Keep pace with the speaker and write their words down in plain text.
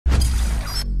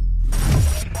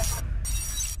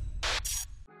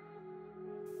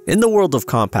In the world of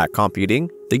compact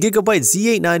computing, the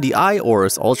GIGABYTE Z890I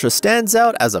AORUS Ultra stands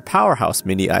out as a powerhouse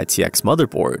mini ITX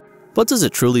motherboard. But does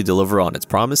it truly deliver on its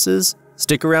promises?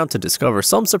 Stick around to discover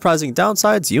some surprising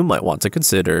downsides you might want to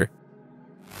consider.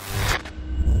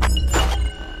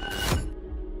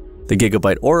 The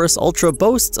GIGABYTE AORUS Ultra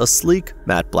boasts a sleek,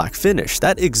 matte black finish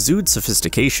that exudes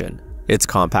sophistication. Its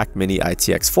compact mini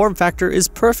ITX form factor is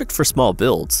perfect for small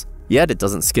builds, yet it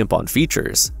doesn't skimp on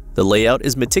features. The layout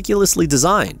is meticulously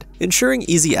designed, ensuring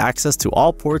easy access to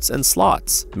all ports and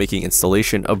slots, making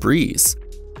installation a breeze.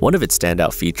 One of its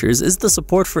standout features is the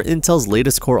support for Intel's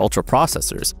latest Core Ultra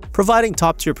processors, providing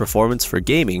top-tier performance for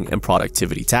gaming and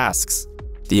productivity tasks.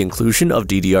 The inclusion of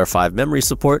DDR5 memory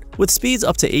support with speeds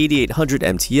up to 8800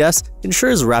 MTS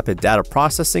ensures rapid data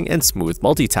processing and smooth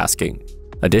multitasking.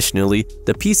 Additionally,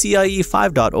 the PCIe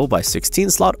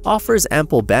 5.0x16 slot offers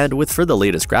ample bandwidth for the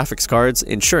latest graphics cards,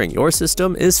 ensuring your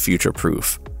system is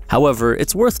future-proof. However,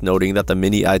 it's worth noting that the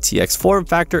mini ITX form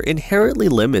factor inherently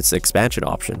limits expansion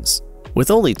options.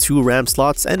 With only 2 RAM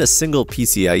slots and a single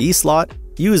PCIe slot,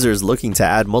 users looking to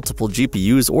add multiple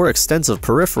GPUs or extensive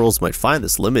peripherals might find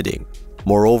this limiting.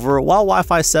 Moreover, while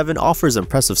Wi-Fi 7 offers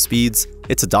impressive speeds,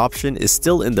 its adoption is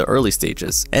still in the early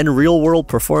stages, and real-world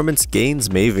performance gains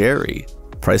may vary.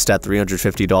 Priced at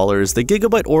 $350, the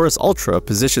GIGABYTE AORUS Ultra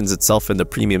positions itself in the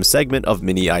premium segment of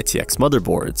mini ITX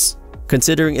motherboards.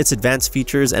 Considering its advanced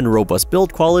features and robust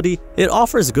build quality, it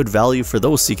offers good value for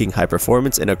those seeking high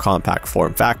performance in a compact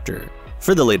form factor.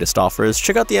 For the latest offers,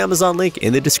 check out the Amazon link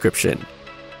in the description.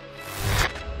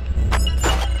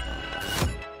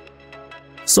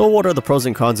 So what are the pros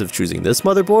and cons of choosing this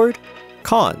motherboard?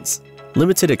 Cons: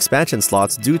 limited expansion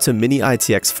slots due to mini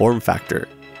ITX form factor.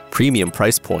 Premium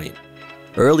price point.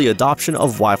 Early adoption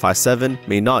of Wi-Fi 7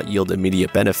 may not yield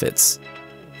immediate benefits.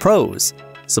 Pros: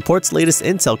 supports latest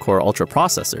Intel Core Ultra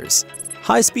processors.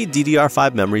 High-speed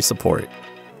DDR5 memory support.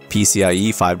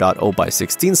 PCIe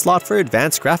 5.0x16 slot for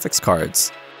advanced graphics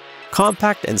cards.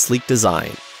 Compact and sleek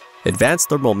design. Advanced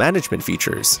thermal management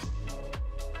features.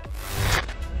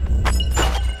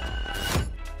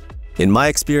 In my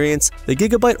experience, the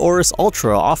GIGABYTE AORUS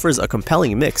Ultra offers a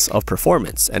compelling mix of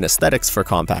performance and aesthetics for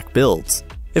compact builds.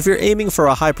 If you're aiming for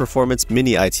a high-performance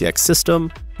mini ITX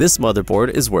system, this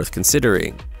motherboard is worth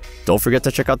considering. Don't forget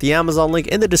to check out the Amazon link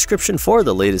in the description for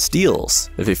the latest deals.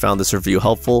 If you found this review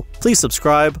helpful, please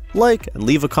subscribe, like, and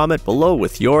leave a comment below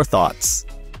with your thoughts.